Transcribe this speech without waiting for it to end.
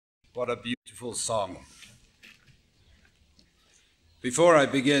What a beautiful song. Before I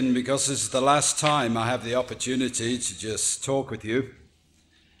begin, because this is the last time I have the opportunity to just talk with you,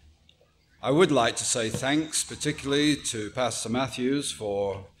 I would like to say thanks, particularly to Pastor Matthews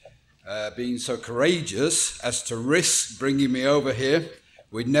for being so courageous as to risk bringing me over here.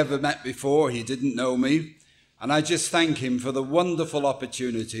 We'd never met before, he didn't know me, and I just thank him for the wonderful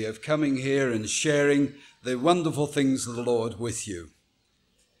opportunity of coming here and sharing the wonderful things of the Lord with you.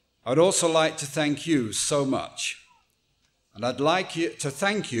 I'd also like to thank you so much. And I'd like to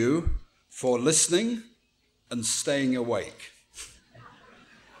thank you for listening and staying awake.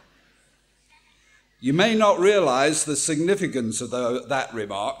 You may not realize the significance of that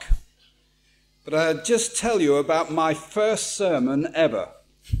remark, but I'll just tell you about my first sermon ever.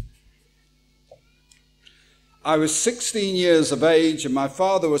 I was 16 years of age and my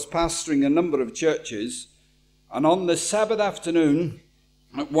father was pastoring a number of churches, and on this Sabbath afternoon,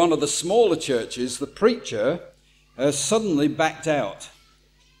 at one of the smaller churches, the preacher suddenly backed out.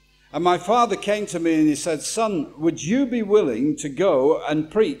 And my father came to me and he said, "Son, would you be willing to go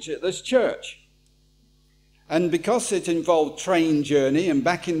and preach at this church?" And because it involved train journey, and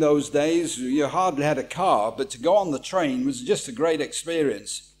back in those days you hardly had a car, but to go on the train was just a great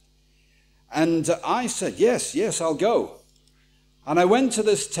experience. And I said, yes, I'll go. And I went to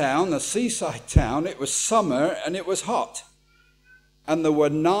this town, a seaside town. It was summer and it was hot. And there were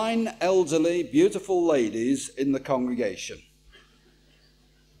 9 elderly, beautiful ladies in the congregation.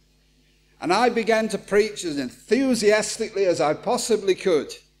 And I began to preach as enthusiastically as I possibly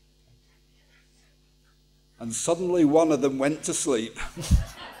could. And suddenly one of them went to sleep.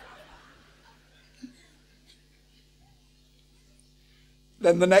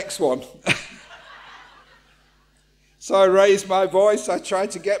 Then the next one. So I raised my voice, I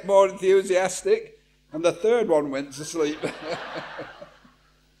tried to get more enthusiastic, and the third one went to sleep.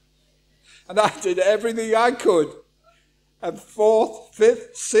 And I did everything I could. And 4th,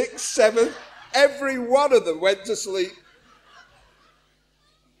 5th, 6th, 7th, every one of them went to sleep.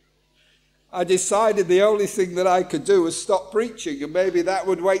 I decided the only thing that I could do was stop preaching, and maybe that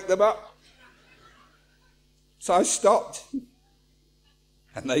would wake them up. So I stopped.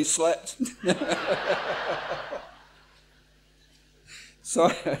 And they slept. So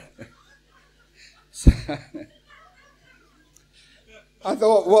I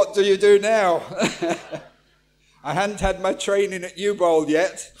thought, what do you do now? I hadn't had my training at Newbold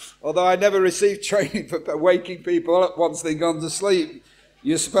yet, although I never received training for waking people up once they'd gone to sleep.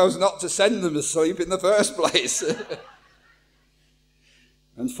 You're supposed not to send them to sleep in the first place.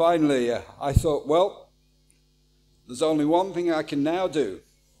 And finally, I thought, well, there's only one thing I can now do.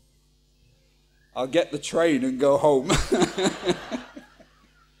 I'll get the train and go home.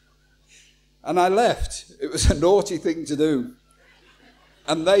 And I left. It was a naughty thing to do.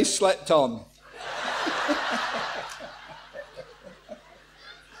 And they slept on.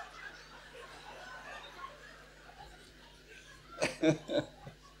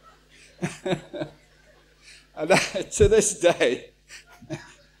 And to this day,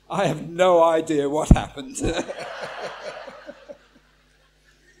 I have no idea what happened.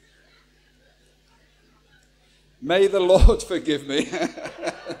 May the Lord forgive me.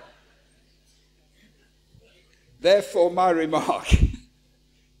 Therefore, my remark,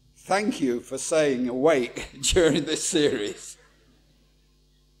 thank you for staying awake during this series.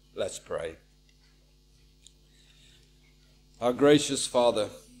 Let's pray. Our gracious Father,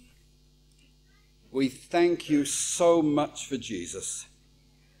 we thank you so much for Jesus.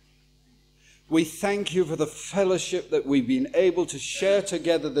 We thank you for the fellowship that we've been able to share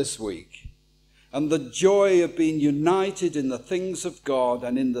together this week, and the joy of being united in the things of God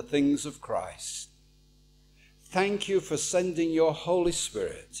and in the things of Christ. Thank you for sending your Holy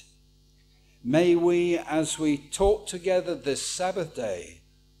Spirit. May we, as we talk together this Sabbath day,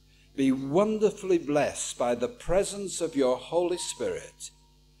 be wonderfully blessed by the presence of your Holy Spirit,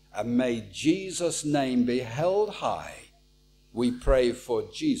 and may Jesus' name be held high. We pray for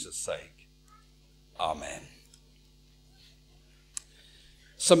Jesus' sake. Amen.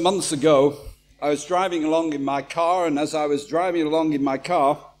 Some months ago, I was driving along in my car, and as I was driving along in my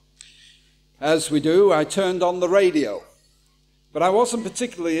car, as we do, I turned on the radio. But I wasn't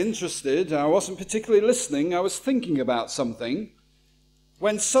particularly interested, I wasn't particularly listening, I was thinking about something,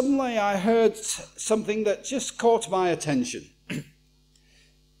 when suddenly I heard something that just caught my attention.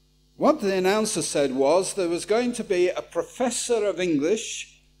 What the announcer said was there was going to be a professor of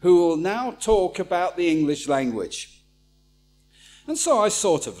English who will now talk about the English language. And so I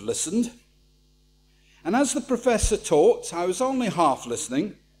sort of listened. And as the professor talked, I was only half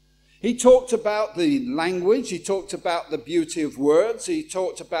listening. He talked about the language, he talked about the beauty of words, he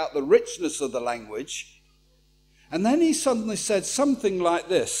talked about the richness of the language. And then he suddenly said something like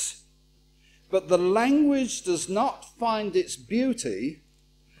this: but the language does not find its beauty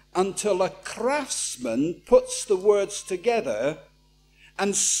until a craftsman puts the words together,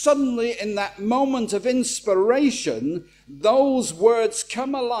 and suddenly in that moment of inspiration, those words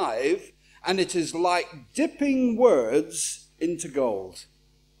come alive, and it is like dipping words into gold.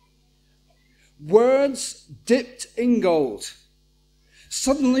 Words dipped in gold.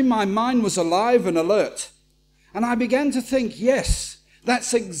 Suddenly my mind was alive and alert, and I began to think, yes,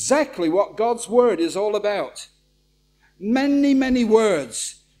 that's exactly what God's word is all about. Many, many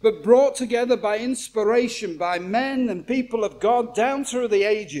words, but brought together by inspiration, by men and people of God down through the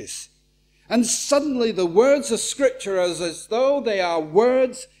ages. And suddenly the words of Scripture are as though they are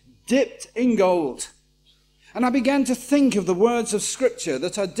words dipped in gold. And I began to think of the words of Scripture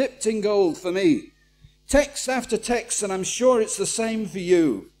that are dipped in gold for me. Text after text, and I'm sure it's the same for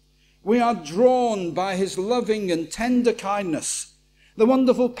you. We are drawn by his loving and tender kindness. The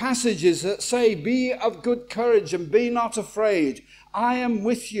wonderful passages that say, be of good courage and be not afraid. I am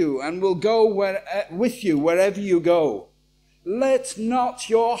with you and will go with you wherever you go. Let not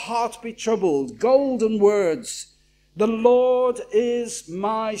your heart be troubled. Golden words. The Lord is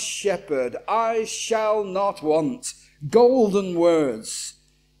my shepherd. I shall not want. Golden words.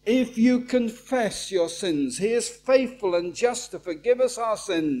 If you confess your sins, he is faithful and just to forgive us our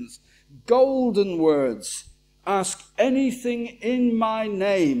sins. Golden words. Ask anything in my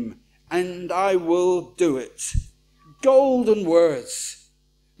name, and I will do it. Golden words.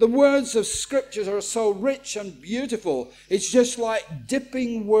 The words of Scripture are so rich and beautiful. It's just like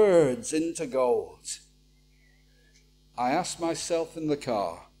dipping words into gold. I asked myself in the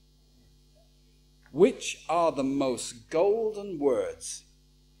car, which are the most golden words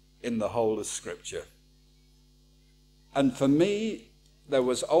in the whole of Scripture? And for me, there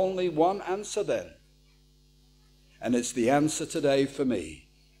was only one answer then. And it's the answer today for me.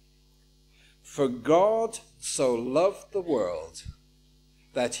 For God so loved the world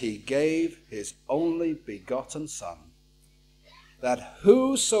that he gave his only begotten Son, that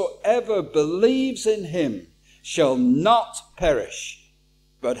whosoever believes in him shall not perish,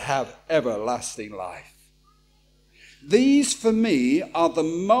 but have everlasting life. These for me are the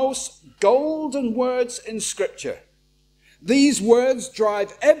most golden words in Scripture. These words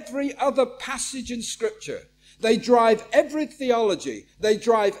drive every other passage in Scripture. They drive every theology. They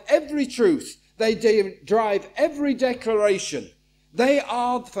drive every truth. They drive every declaration. They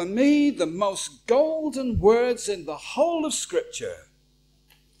are, for me, the most golden words in the whole of Scripture.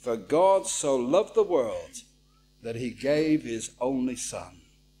 For God so loved the world that he gave his only Son.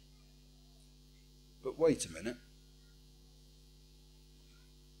 But wait a minute.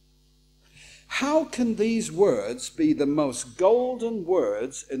 How can these words be the most golden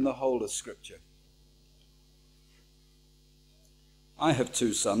words in the whole of Scripture? I have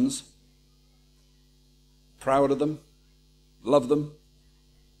 2 sons. Proud of them. Love them.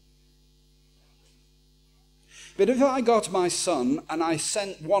 But if I got my son and I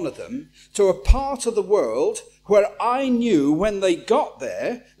sent one of them to a part of the world where I knew when they got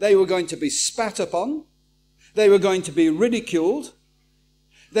there, they were going to be spat upon, they were going to be ridiculed,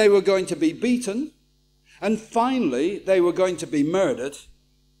 they were going to be beaten, and finally they were going to be murdered,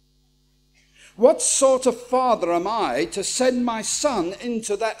 what sort of father am I to send my son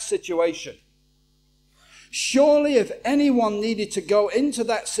into that situation? Surely if anyone needed to go into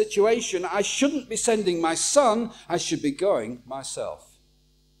that situation, I shouldn't be sending my son, I should be going myself.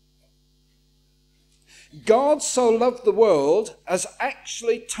 God so loved the world has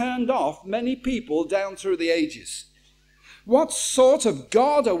actually turned off many people down through the ages. What sort of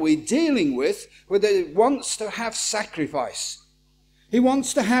God are we dealing with where he wants to have sacrifice? He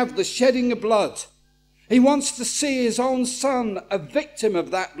wants to have the shedding of blood. He wants to see his own son a victim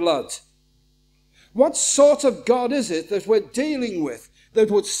of that blood. What sort of God is it that we're dealing with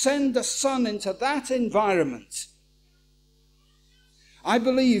that would send a son into that environment? I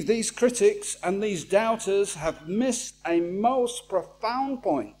believe these critics and these doubters have missed a most profound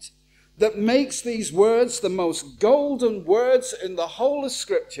point that makes these words the most golden words in the whole of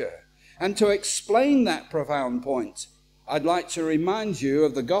Scripture. And to explain that profound point, I'd like to remind you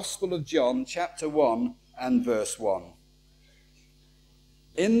of the Gospel of John, chapter 1 and verse 1.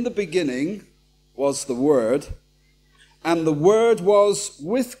 In the beginning was the Word, and the Word was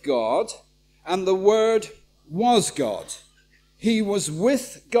with God, and the Word was God. He was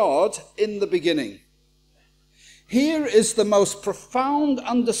with God in the beginning. Here is the most profound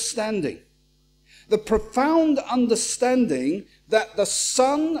understanding the profound understanding that the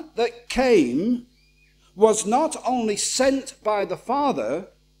Son that came was not only sent by the Father,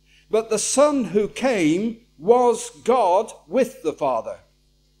 but the Son who came was God with the Father.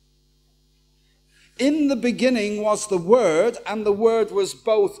 In the beginning was the Word, and the Word was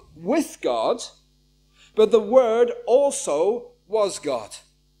both with God, but the Word also was God.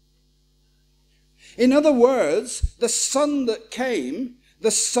 In other words, the Son that came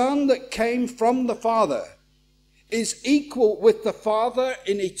from the Father, is equal with the Father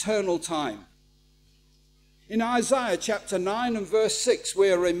in eternal time. In Isaiah chapter 9 and verse 6,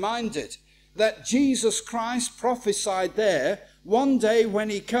 we are reminded that Jesus Christ prophesied there, one day when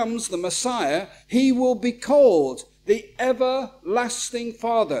he comes, the Messiah, he will be called the everlasting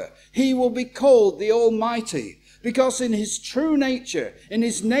Father. He will be called the Almighty, because in his true nature, in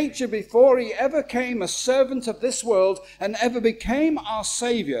his nature before he ever came a servant of this world and ever became our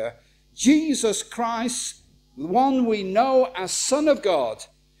Savior, Jesus Christ, the one we know as Son of God,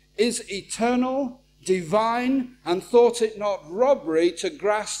 is eternal, divine, and thought it not robbery to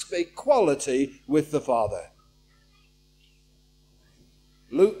grasp equality with the Father.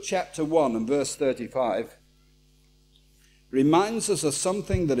 Luke chapter 1 and verse 35 reminds us of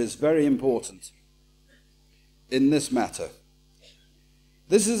something that is very important in this matter.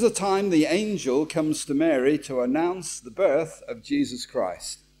 This is the time the angel comes to Mary to announce the birth of Jesus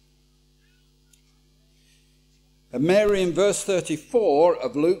Christ. And Mary in verse 34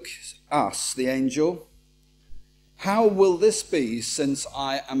 of Luke asks the angel, "How will this be since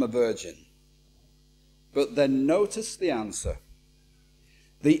I am a virgin?" But then notice the answer.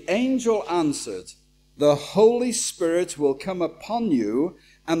 The angel answered, "The Holy Spirit will come upon you,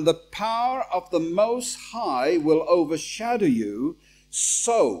 and the power of the Most High will overshadow you.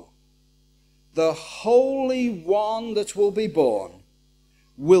 So the Holy One that will be born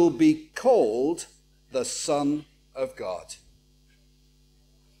will be called the Son of God."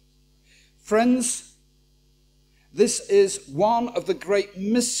 Friends, this is one of the great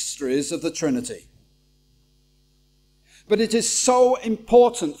mysteries of the Trinity. But it is so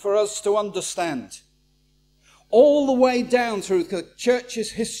important for us to understand. All the way down through the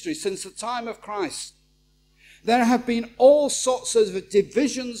church's history since the time of Christ, there have been all sorts of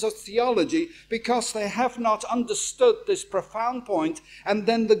divisions of theology because they have not understood this profound point and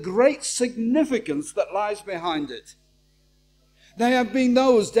then the great significance that lies behind it. There have been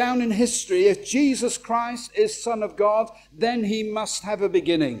those down in history, if Jesus Christ is Son of God, then he must have a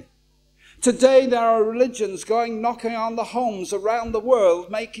beginning. Today there are religions going knocking on the homes around the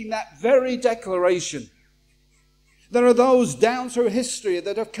world making that very declaration. There are those down through history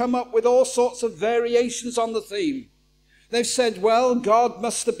that have come up with all sorts of variations on the theme. They've said, well, God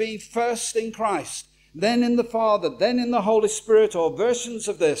must have been first in Christ, then in the Father, then in the Holy Spirit, or versions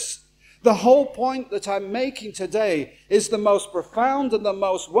of this. The whole point that I'm making today is the most profound and the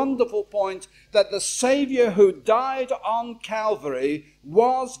most wonderful point, that the Savior who died on Calvary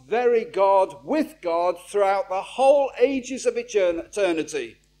was very God with God throughout the whole ages of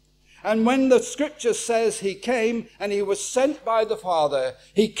eternity. And when the scripture says he came and he was sent by the Father,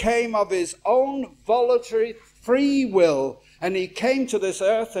 he came of his own voluntary free will, and he came to this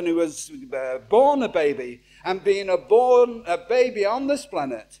earth and he was born a baby, and being born a baby on this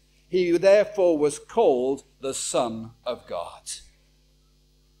planet, he therefore was called the Son of God.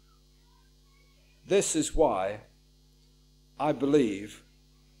 This is why I believe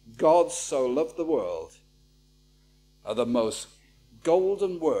God so loved the world are the most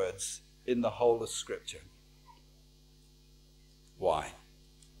golden words in the whole of Scripture. Why?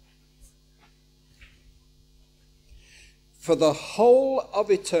 For the whole of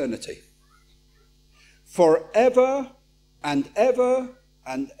eternity, forever and ever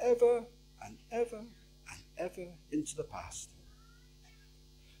and ever and ever and ever into the past,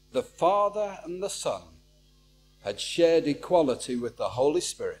 the Father and the Son had shared equality with the Holy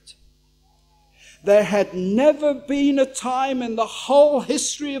Spirit. There had never been a time in the whole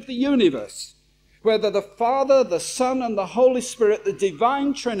history of the universe whether the Father, the Son, and the Holy Spirit, the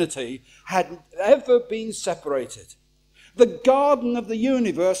divine Trinity, had ever been separated. The garden of the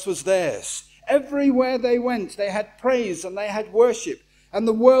universe was theirs. Everywhere they went, they had praise and they had worship, and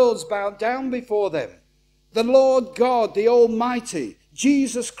the worlds bowed down before them. The Lord God, the Almighty,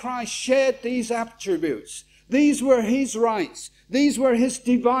 Jesus Christ, shared these attributes. These were his rights. These were his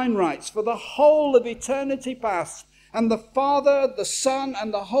divine rights for the whole of eternity past. And the Father, the Son,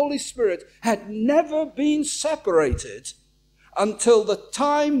 and the Holy Spirit had never been separated until the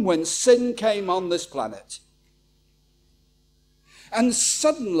time when sin came on this planet. And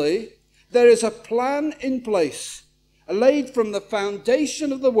suddenly, there is a plan in place, laid from the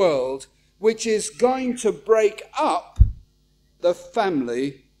foundation of the world, which is going to break up the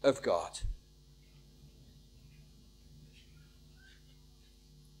family of God.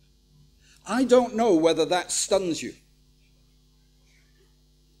 I don't know whether that stuns you.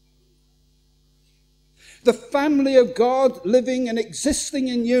 The family of God living and existing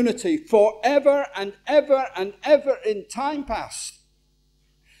in unity forever and ever and ever in time past.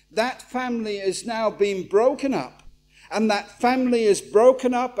 That family is now being broken up, and that family is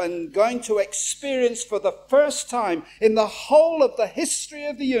broken up and going to experience for the first time in the whole of the history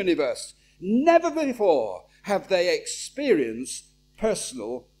of the universe, never before have they experienced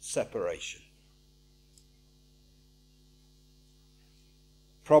personal separation.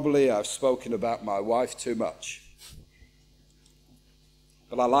 Probably I've spoken about my wife too much,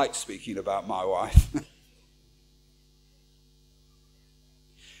 but I like speaking about my wife.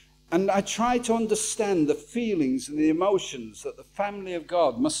 And I try to understand the feelings and the emotions that the family of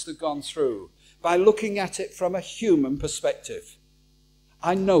God must have gone through by looking at it from a human perspective.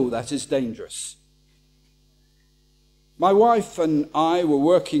 I know that is dangerous. My wife and I were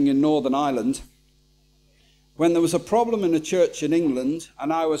working in Northern Ireland when there was a problem in a church in England,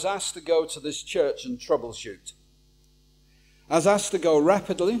 and I was asked to go to this church and troubleshoot. I was asked to go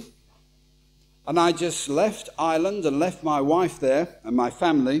rapidly, and I just left Ireland and left my wife there and my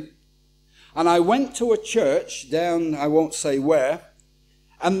family. And I went to a church down, I won't say where,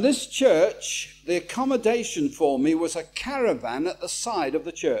 and this church, the accommodation for me was a caravan at the side of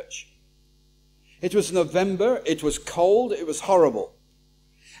the church. It was November, it was cold, it was horrible.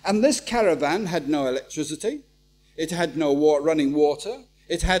 And this caravan had no electricity, it had no running water,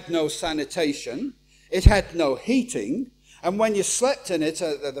 it had no sanitation, it had no heating, and when you slept in it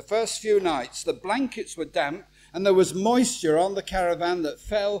the first few nights, the blankets were damp, and there was moisture on the caravan that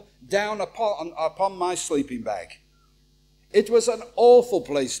fell down upon my sleeping bag. It was an awful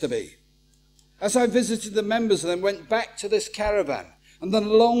place to be. As I visited the members and then went back to this caravan, and the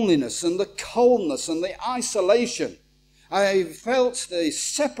loneliness and the coldness and the isolation, I felt the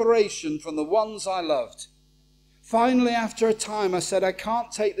separation from the ones I loved. Finally, after a time, I said, I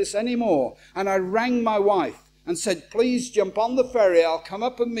can't take this anymore. And I rang my wife and said, please jump on the ferry, I'll come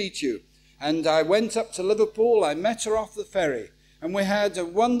up and meet you. And I went up to Liverpool, I met her off the ferry, and we had a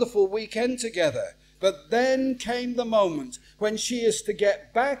wonderful weekend together. But then came the moment when she is to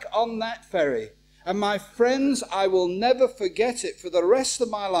get back on that ferry. And my friends, I will never forget it for the rest of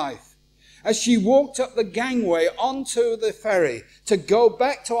my life. As she walked up the gangway onto the ferry to go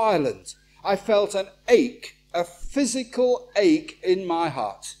back to Ireland, I felt an ache, a physical ache in my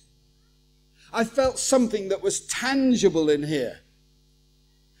heart. I felt something that was tangible in here.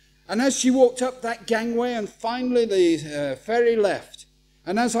 And as she walked up that gangway and finally the ferry left,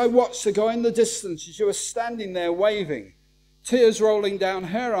 and as I watched her go in the distance, she was standing there waving, tears rolling down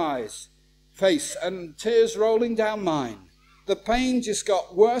her face and tears rolling down mine. The pain just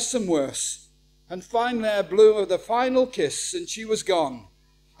got worse and worse. And finally I blew her the final kiss and she was gone.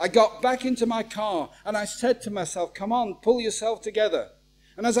 I got back into my car and I said to myself, come on, pull yourself together.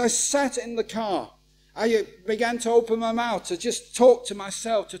 And as I sat in the car, I began to open my mouth to just talk to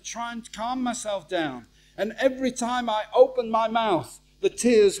myself, to try and calm myself down. And every time I opened my mouth, the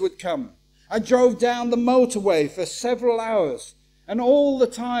tears would come. I drove down the motorway for several hours. And all the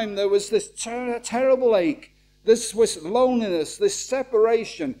time there was this terrible ache. This was loneliness, this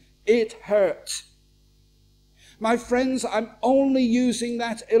separation. It hurt. My friends, I'm only using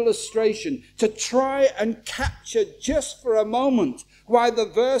that illustration to try and capture just for a moment why the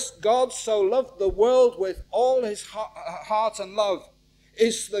verse, God so loved the world with all his heart and love,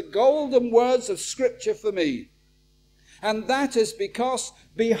 is the golden words of Scripture for me. And that is because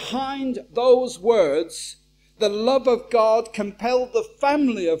behind those words, the love of God compelled the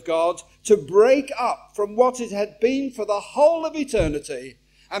family of God to break up from what it had been for the whole of eternity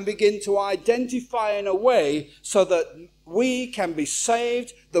and begin to identify in a way so that we can be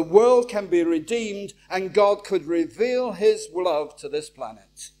saved, the world can be redeemed, and God could reveal his love to this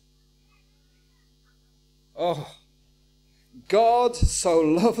planet. Oh, God so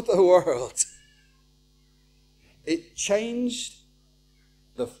loved the world. It changed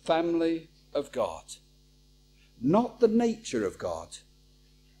the family of God. Not the nature of God,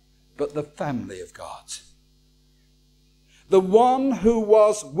 but the family of God. The one who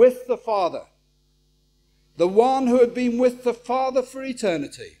was with the Father, the one who had been with the Father for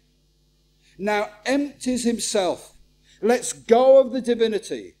eternity, now empties himself, lets go of the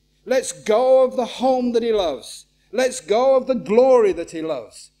divinity, lets go of the home that he loves, lets go of the glory that he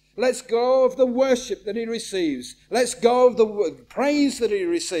loves, lets go of the worship that he receives, lets go of the praise that he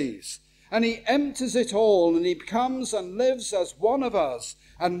receives, and he empties it all, and he becomes and lives as one of us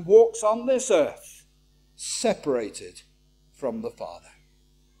and walks on this earth separated from the Father.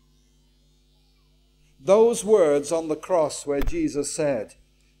 Those words on the cross where Jesus said,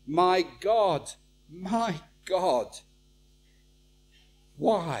 my God,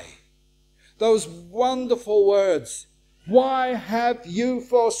 why? Those wonderful words, why have you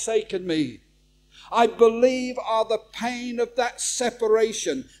forsaken me? I believe are the pain of that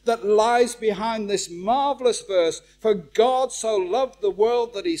separation that lies behind this marvelous verse. For God so loved the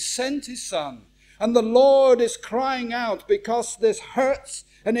world that he sent his Son. And the Lord is crying out because this hurts,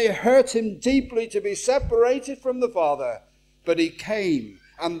 and it hurt him deeply to be separated from the Father. But he came,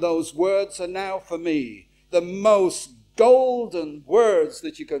 and those words are now for me the most golden words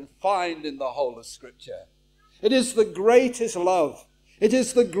that you can find in the whole of Scripture. It is the greatest love. It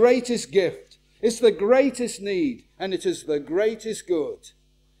is the greatest gift. It's the greatest need, and it is the greatest good.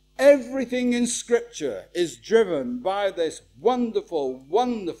 Everything in Scripture is driven by this wonderful,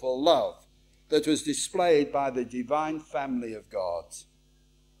 wonderful love that was displayed by the divine family of God.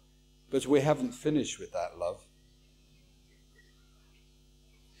 But we haven't finished with that love,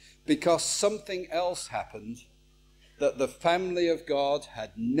 because something else happened that the family of God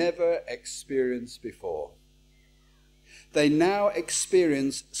had never experienced before. They now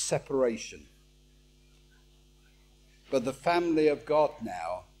experience separation. But the family of God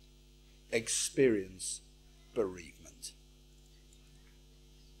now experience bereavement.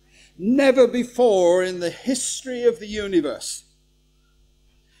 Never before in the history of the universe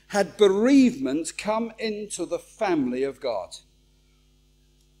had bereavement come into the family of God.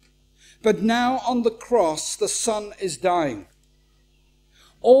 But now on the cross, the Son is dying.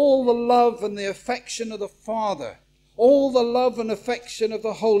 All the love and the affection of the Father, all the love and affection of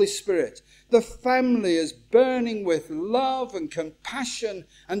the Holy Spirit, the family is burning with love and compassion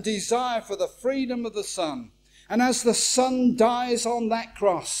and desire for the freedom of the Son. And as the Son dies on that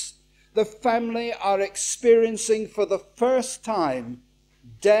cross, the family are experiencing for the first time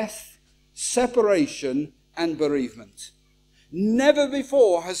death, separation, and bereavement. Never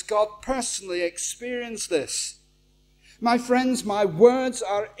before has God personally experienced this. My friends, my words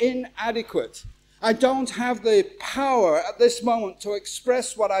are inadequate. I don't have the power at this moment to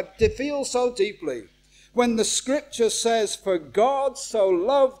express what I feel so deeply. When the Scripture says, for God so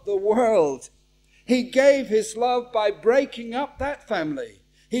loved the world, he gave his love by breaking up that family.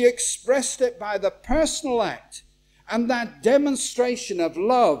 He expressed it by the personal act. And that demonstration of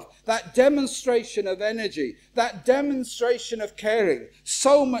love, that demonstration of energy, that demonstration of caring,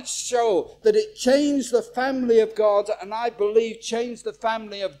 so much so that it changed the family of God, and I believe changed the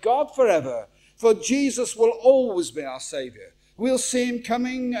family of God forever. For Jesus will always be our Savior. We'll see him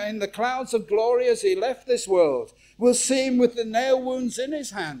coming in the clouds of glory as he left this world. We'll see him with the nail wounds in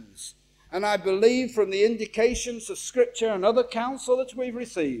his hands. And I believe from the indications of Scripture and other counsel that we've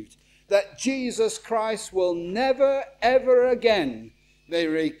received, that Jesus Christ will never, ever again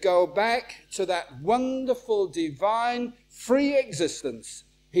go back to that wonderful, divine, free existence.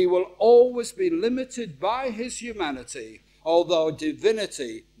 He will always be limited by his humanity, although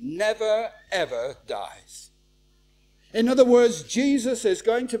divinity never, ever dies. In other words, Jesus is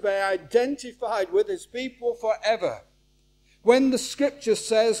going to be identified with his people forever. When the Scripture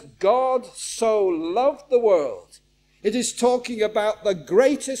says God so loved the world, it is talking about the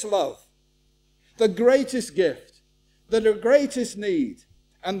greatest love, the greatest gift, the greatest need,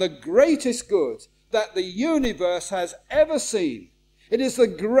 and the greatest good that the universe has ever seen. It is the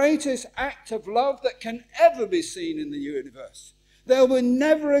greatest act of love that can ever be seen in the universe. There will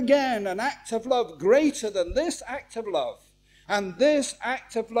never again an act of love greater than this act of love. And this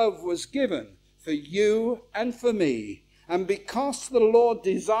act of love was given for you and for me. And because the Lord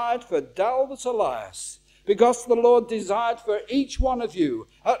desired for Dalbert Elias, because the Lord desired for each one of you,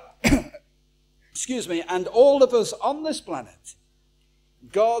 and all of us on this planet,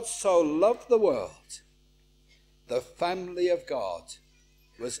 God so loved the world, the family of God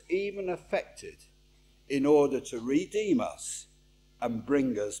was even affected in order to redeem us and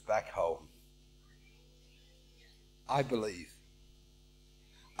bring us back home. I believe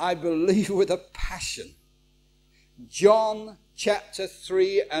with a passion. John chapter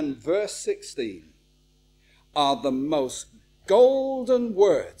 3 and verse 16 are the most golden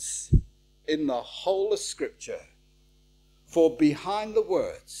words in the whole of Scripture. For behind the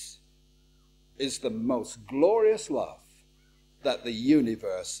words is the most glorious love that the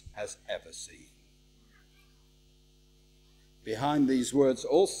universe has ever seen. Behind these words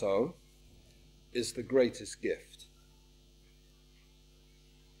also is the greatest gift.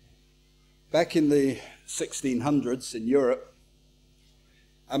 Back in the 1600s in Europe,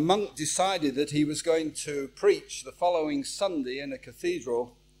 a monk decided that he was going to preach the following Sunday in a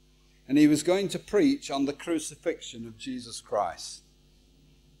cathedral, and he was going to preach on the crucifixion of Jesus Christ.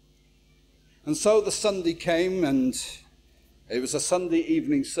 And so the Sunday came, and it was a Sunday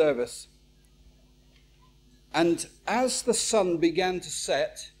evening service. And as the sun began to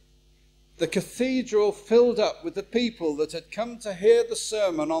set, the cathedral filled up with the people that had come to hear the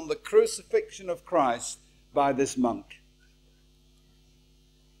sermon on the crucifixion of Christ by this monk.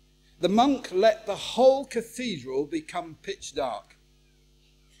 The monk let the whole cathedral become pitch dark.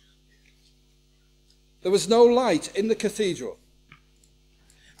 There was no light in the cathedral.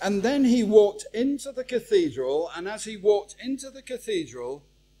 And then he walked into the cathedral, and as he walked into the cathedral,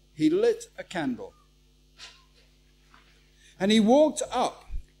 he lit a candle. And he walked up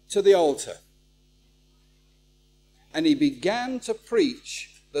to the altar, and he began to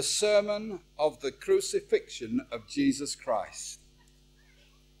preach the sermon of the crucifixion of Jesus Christ.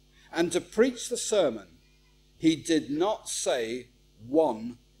 And to preach the sermon, he did not say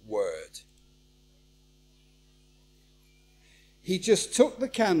one word. He just took the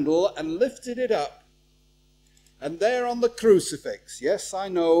candle and lifted it up, and there on the crucifix, yes, I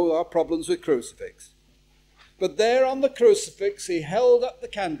know our problems with crucifix, but there on the crucifix he held up the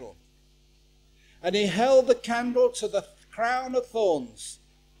candle, and he held the candle to the crown of thorns.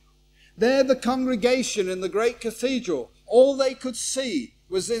 There the congregation in the great cathedral, all they could see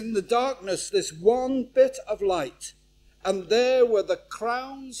was in the darkness this one bit of light, and there were the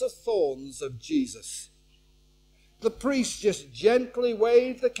crowns of thorns of Jesus. The priest just gently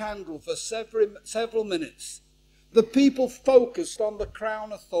waved the candle for several minutes. The people focused on the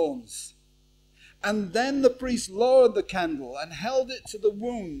crown of thorns. And then the priest lowered the candle and held it to the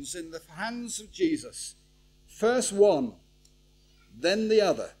wounds in the hands of Jesus. First one, then the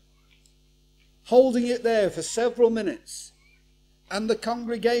other, holding it there for several minutes. And the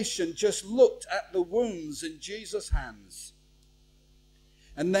congregation just looked at the wounds in Jesus' hands.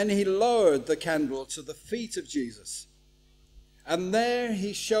 And then he lowered the candle to the feet of Jesus. And there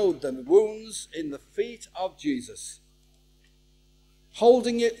he showed them wounds in the feet of Jesus,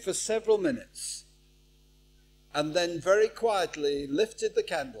 holding it for several minutes. And then very quietly lifted the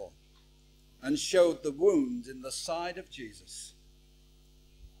candle and showed the wound in the side of Jesus.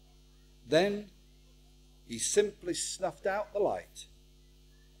 Then he simply snuffed out the light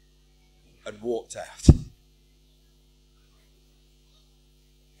and walked out.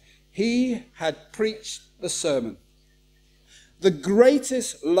 He had preached the sermon, the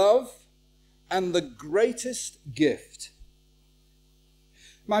greatest love and the greatest gift.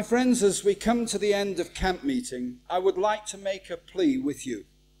 My friends, as we come to the end of camp meeting, I would like to make a plea with you.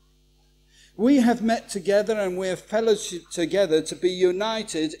 We have met together and we have fellowshiped together to be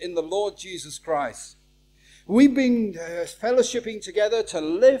united in the Lord Jesus Christ. We've been fellowshipping together to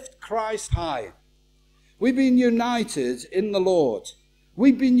lift Christ high. We've been united in the Lord.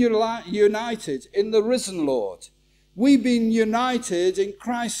 We've been united in the risen Lord. We've been united in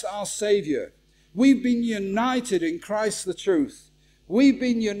Christ our Saviour. We've been united in Christ the truth. We've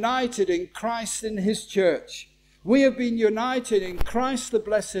been united in Christ in his church. We have been united in Christ the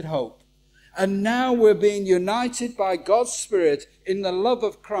blessed hope. And now we're being united by God's Spirit in the love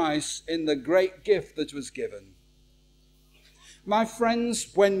of Christ in the great gift that was given. My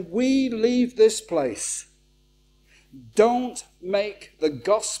friends, when we leave this place, don't make the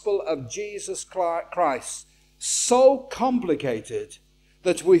gospel of Jesus Christ so complicated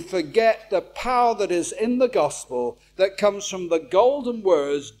that we forget the power that is in the gospel that comes from the golden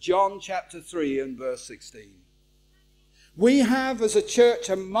words, John chapter 3 and verse 16. We have as a church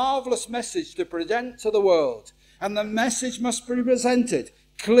a marvelous message to present to the world, and the message must be presented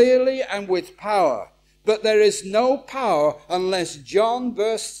clearly and with power. But there is no power unless John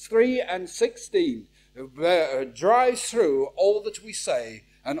verse 3 and 16 drives through all that we say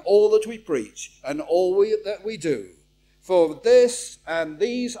and all that we preach and all that we do. For this and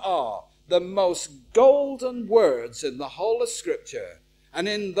these are the most golden words in the whole of Scripture. And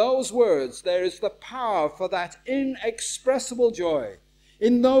in those words there is the power for that inexpressible joy.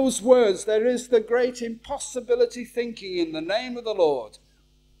 In those words there is the great impossibility thinking in the name of the Lord.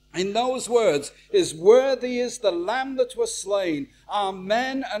 In those words is worthy is the Lamb that was slain.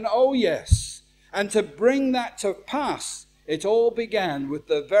 Amen and oh yes. And to bring that to pass, it all began with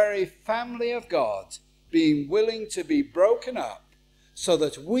the very family of God being willing to be broken up so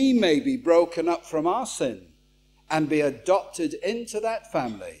that we may be broken up from our sin and be adopted into that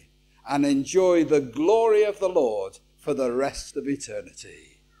family and enjoy the glory of the Lord for the rest of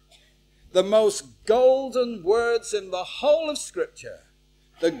eternity. The most golden words in the whole of Scripture,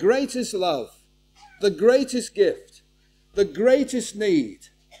 the greatest love, the greatest gift, the greatest need,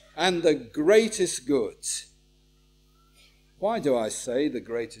 and the greatest good. Why do I say the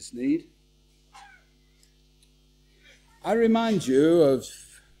greatest need? I remind you of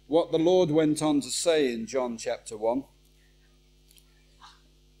what the Lord went on to say in John chapter 1.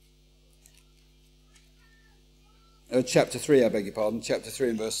 Chapter 3, I beg your pardon, chapter 3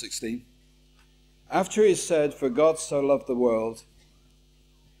 and verse 16. After he said, "For God so loved the world,"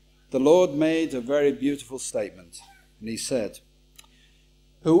 the Lord made a very beautiful statement. And he said,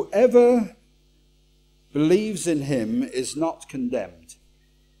 "Whoever believes in him is not condemned.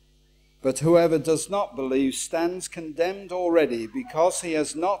 But whoever does not believe stands condemned already, because he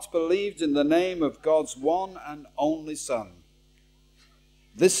has not believed in the name of God's one and only Son.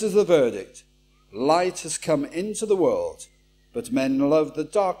 This is the verdict. Light has come into the world, but men love the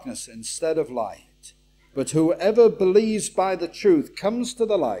darkness instead of light. But whoever believes by the truth comes to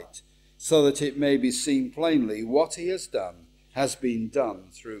the light, so that it may be seen plainly what he has done has been done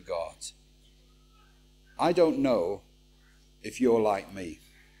through God." I don't know if you're like me,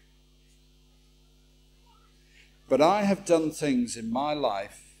 but I have done things in my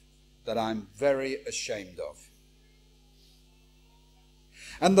life that I'm very ashamed of.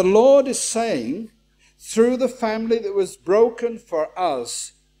 And the Lord is saying, through the family that was broken for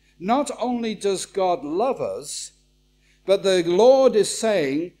us, not only does God love us, but the Lord is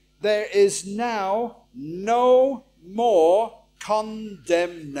saying there is now no more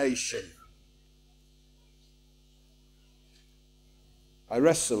condemnation. I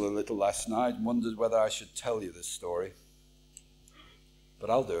wrestled a little last night and wondered whether I should tell you this story, but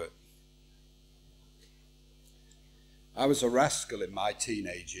I'll do it. I was a rascal in my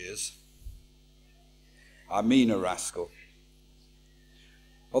teenage years. I mean a rascal.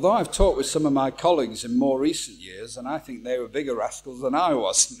 Although I've talked with some of my colleagues in more recent years, and I think they were bigger rascals than I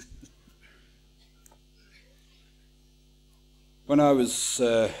was. When I was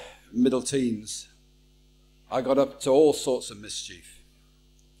middle teens, I got up to all sorts of mischief.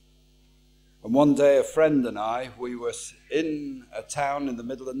 And one day a friend and I, we were in a town in the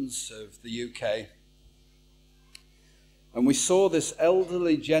Midlands of the UK, and we saw this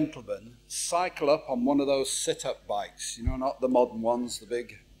elderly gentleman cycle up on one of those sit-up bikes, you know, not the modern ones, the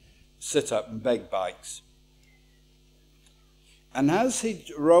big sit-up and beg bikes. And as he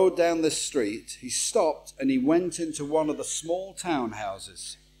rode down the street, he stopped and he went into one of the small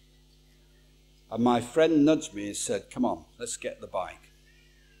townhouses. And my friend nudged me and said, "Come on, let's get the bike."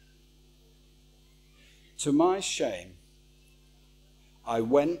 To my shame, I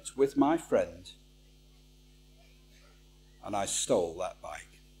went with my friend and I stole that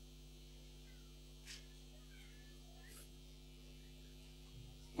bike.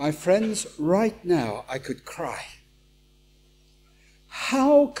 My friends, right now I could cry.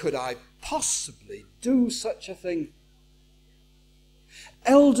 How could I possibly do such a thing?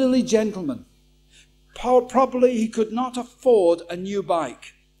 Elderly gentleman. Probably he could not afford a new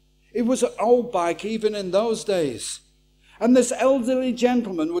bike. It was an old bike even in those days. And this elderly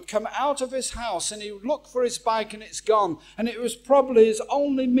gentleman would come out of his house and he would look for his bike and it's gone. And it was probably his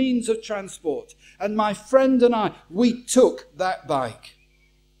only means of transport. And my friend and I, we took that bike.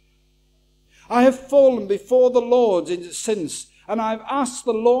 I have fallen before the Lord since, and I've asked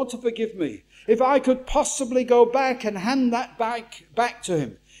the Lord to forgive me. If I could possibly go back and hand that bike back to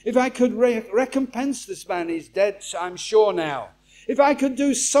him. If I could recompense this man, he's dead, I'm sure now. If I could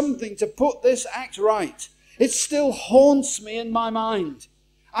do something to put this act right, it still haunts me in my mind.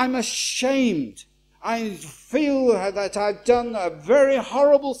 I'm ashamed. I feel that I've done a very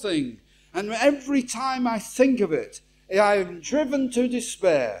horrible thing. And every time I think of it, I'm driven to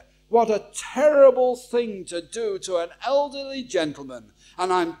despair. What a terrible thing to do to an elderly gentleman.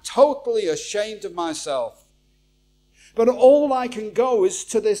 And I'm totally ashamed of myself. But all I can go is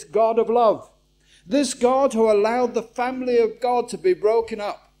to this God of love. This God who allowed the family of God to be broken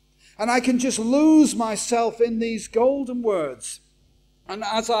up. And I can just lose myself in these golden words. And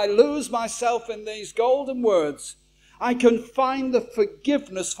as I lose myself in these golden words, I can find the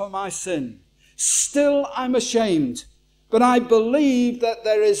forgiveness for my sin. Still I'm ashamed. But I believe that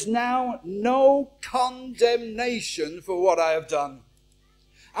there is now no condemnation for what I have done.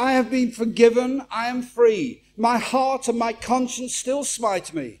 I have been forgiven. I am free. My heart and my conscience still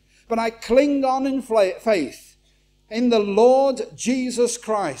smite me. But I cling on in faith in the Lord Jesus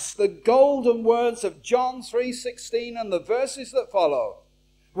Christ. The golden words of John 3:16 and the verses that follow.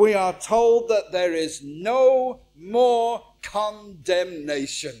 We are told that there is no more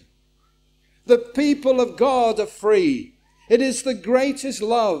condemnation. The people of God are free. It is the greatest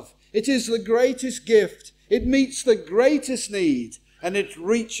love. It is the greatest gift. It meets the greatest need. And it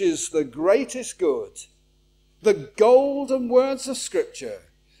reaches the greatest good. The golden words of Scripture.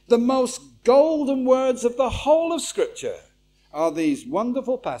 The most golden words of the whole of Scripture are these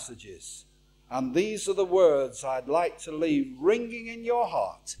wonderful passages. And these are the words I'd like to leave ringing in your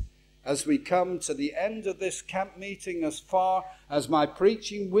heart as we come to the end of this camp meeting, as far as my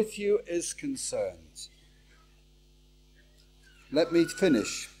preaching with you is concerned. Let me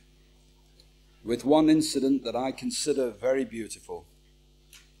finish with one incident that I consider very beautiful.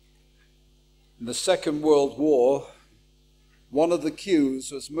 In the Second World War, one of the queues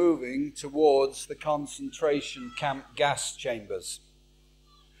was moving towards the concentration camp gas chambers.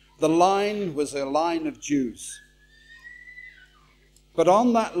 The line was a line of Jews. But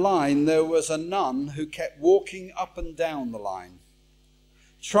on that line there was a nun who kept walking up and down the line,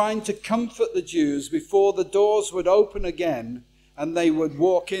 trying to comfort the Jews before the doors would open again and they would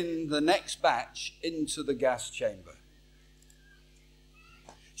walk in the next batch into the gas chamber.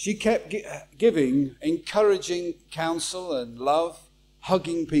 She kept giving encouraging counsel and love,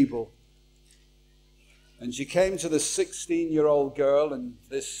 hugging people. And she came to this 16-year-old girl, and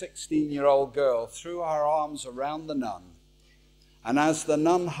this 16-year-old girl threw her arms around the nun. And as the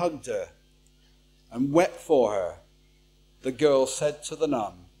nun hugged her and wept for her, the girl said to the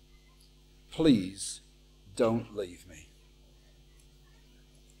nun, "Please don't leave me."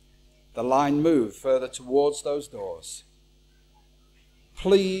 The line moved further towards those doors.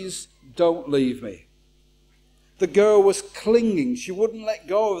 "Please don't leave me." The girl was clinging. She wouldn't let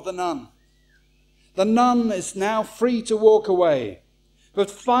go of the nun. The nun is now free to walk away. But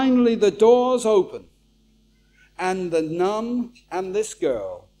finally the doors opened, and the nun and this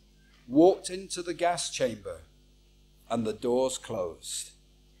girl walked into the gas chamber, and the doors closed.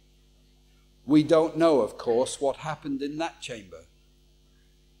 We don't know, of course, what happened in that chamber,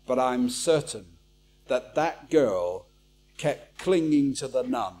 but I'm certain that that girl kept clinging to the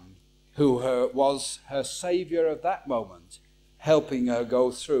nun, who was her savior of that moment, helping her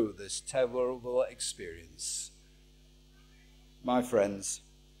go through this terrible experience. My friends,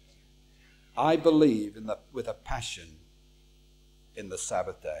 I believe with a passion in the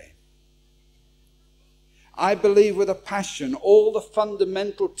Sabbath day. I believe with a passion all the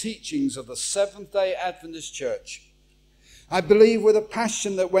fundamental teachings of the Seventh-day Adventist Church. I believe with a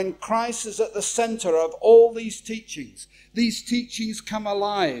passion that when Christ is at the center of all these teachings come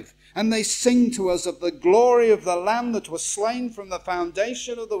alive, and they sing to us of the glory of the Lamb that was slain from the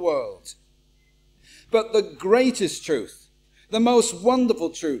foundation of the world. But the greatest truth, the most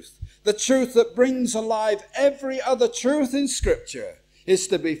wonderful truth, the truth that brings alive every other truth in Scripture, is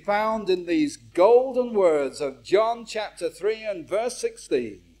to be found in these golden words of John chapter 3 and verse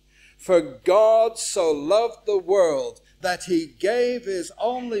 16. For God so loved the world that he gave his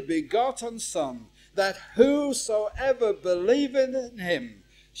only begotten Son, that whosoever believeth in him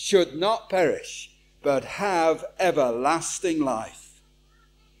should not perish, but have everlasting life.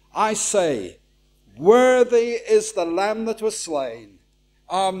 I say, worthy is the Lamb that was slain.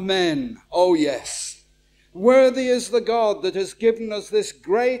 Amen. Oh yes. Worthy is the God that has given us this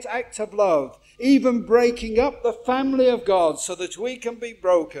great act of love, even breaking up the family of God so that we can be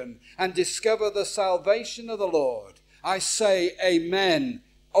broken and discover the salvation of the Lord. I say amen.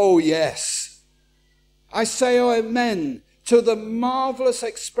 Oh yes. I say oh amen to the marvelous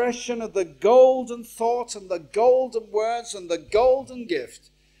expression of the golden thought and the golden words and the golden gift,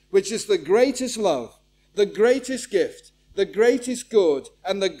 which is the greatest love, the greatest gift, the greatest good,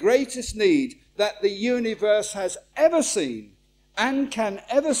 and the greatest need that the universe has ever seen and can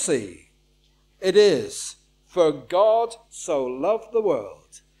ever see. It is, for God so loved the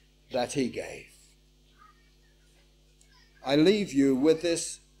world that he gave. I leave you with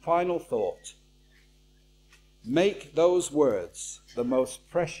this final thought. Make those words the most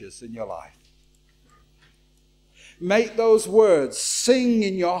precious in your life. Make those words sing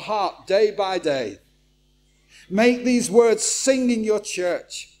in your heart day by day. Make these words sing in your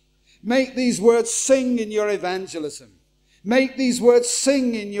church. Make these words sing in your evangelism. Make these words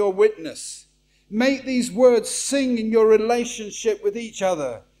sing in your witness. Make these words sing in your relationship with each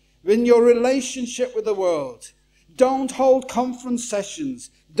other, in your relationship with the world. Don't hold conference sessions.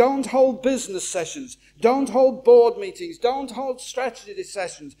 Don't hold business sessions. Don't hold board meetings. Don't hold strategy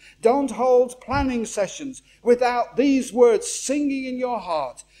sessions. Don't hold planning sessions without these words singing in your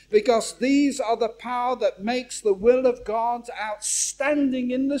heart, because these are the power that makes the will of God outstanding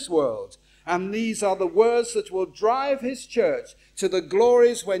in this world. And these are the words that will drive his church to the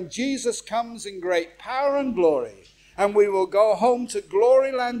glories when Jesus comes in great power and glory. And we will go home to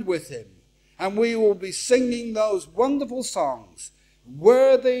glory land with him. And we will be singing those wonderful songs.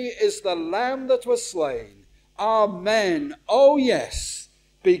 Worthy is the Lamb that was slain. Amen. Oh yes,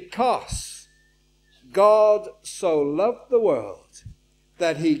 because God so loved the world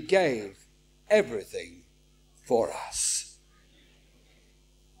that he gave everything for us.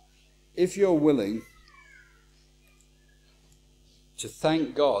 If you're willing to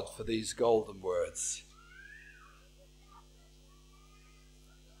thank God for these golden words,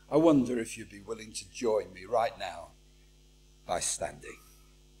 I wonder if you'd be willing to join me right now by standing.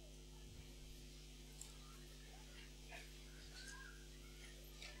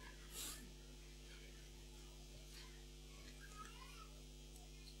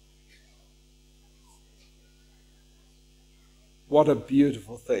 What a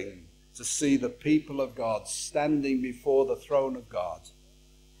beautiful thing to see the people of God standing before the throne of God.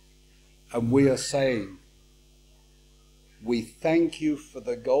 And we are saying, we thank you for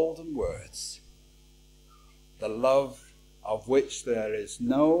the golden words, the love of which there is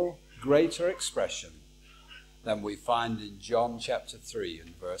no greater expression than we find in John chapter 3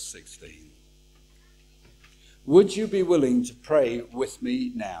 and verse 16. Would you be willing to pray with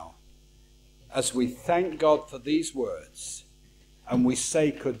me now as we thank God for these words and we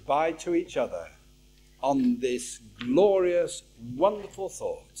say goodbye to each other on this glorious, wonderful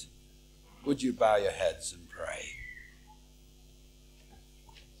thought? Would you bow your heads and pray?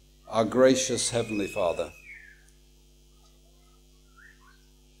 Our gracious Heavenly Father,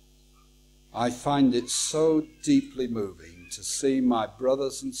 I find it so deeply moving to see my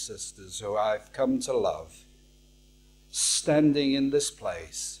brothers and sisters who I've come to love standing in this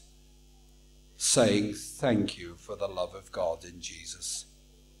place saying thank you for the love of God in Jesus.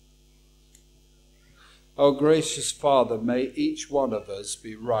 Oh, gracious Father, may each one of us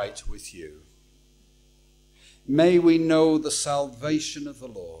be right with you. May we know the salvation of the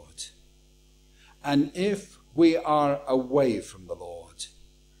Lord. And if we are away from the Lord,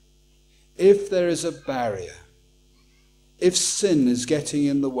 if there is a barrier, if sin is getting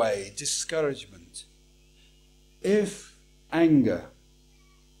in the way, discouragement, if anger,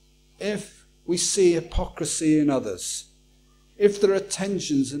 if we see hypocrisy in others, if there are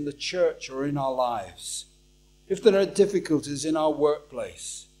tensions in the church or in our lives, if there are difficulties in our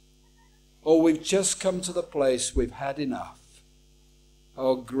workplace, or we've just come to the place we've had enough,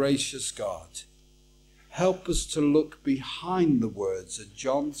 oh gracious God, help us to look behind the words of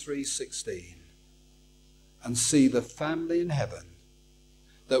John 3:16 and see the family in heaven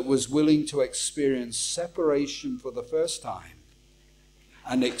that was willing to experience separation for the first time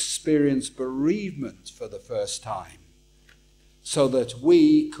and experience bereavement for the first time, so that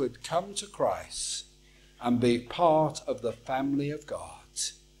we could come to Christ and be part of the family of God.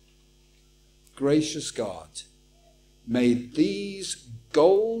 Gracious God, may these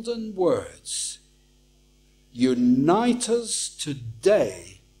golden words unite us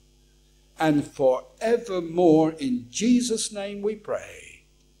today and forevermore. In Jesus' name we pray.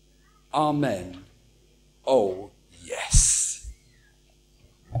 Amen. Oh, yes.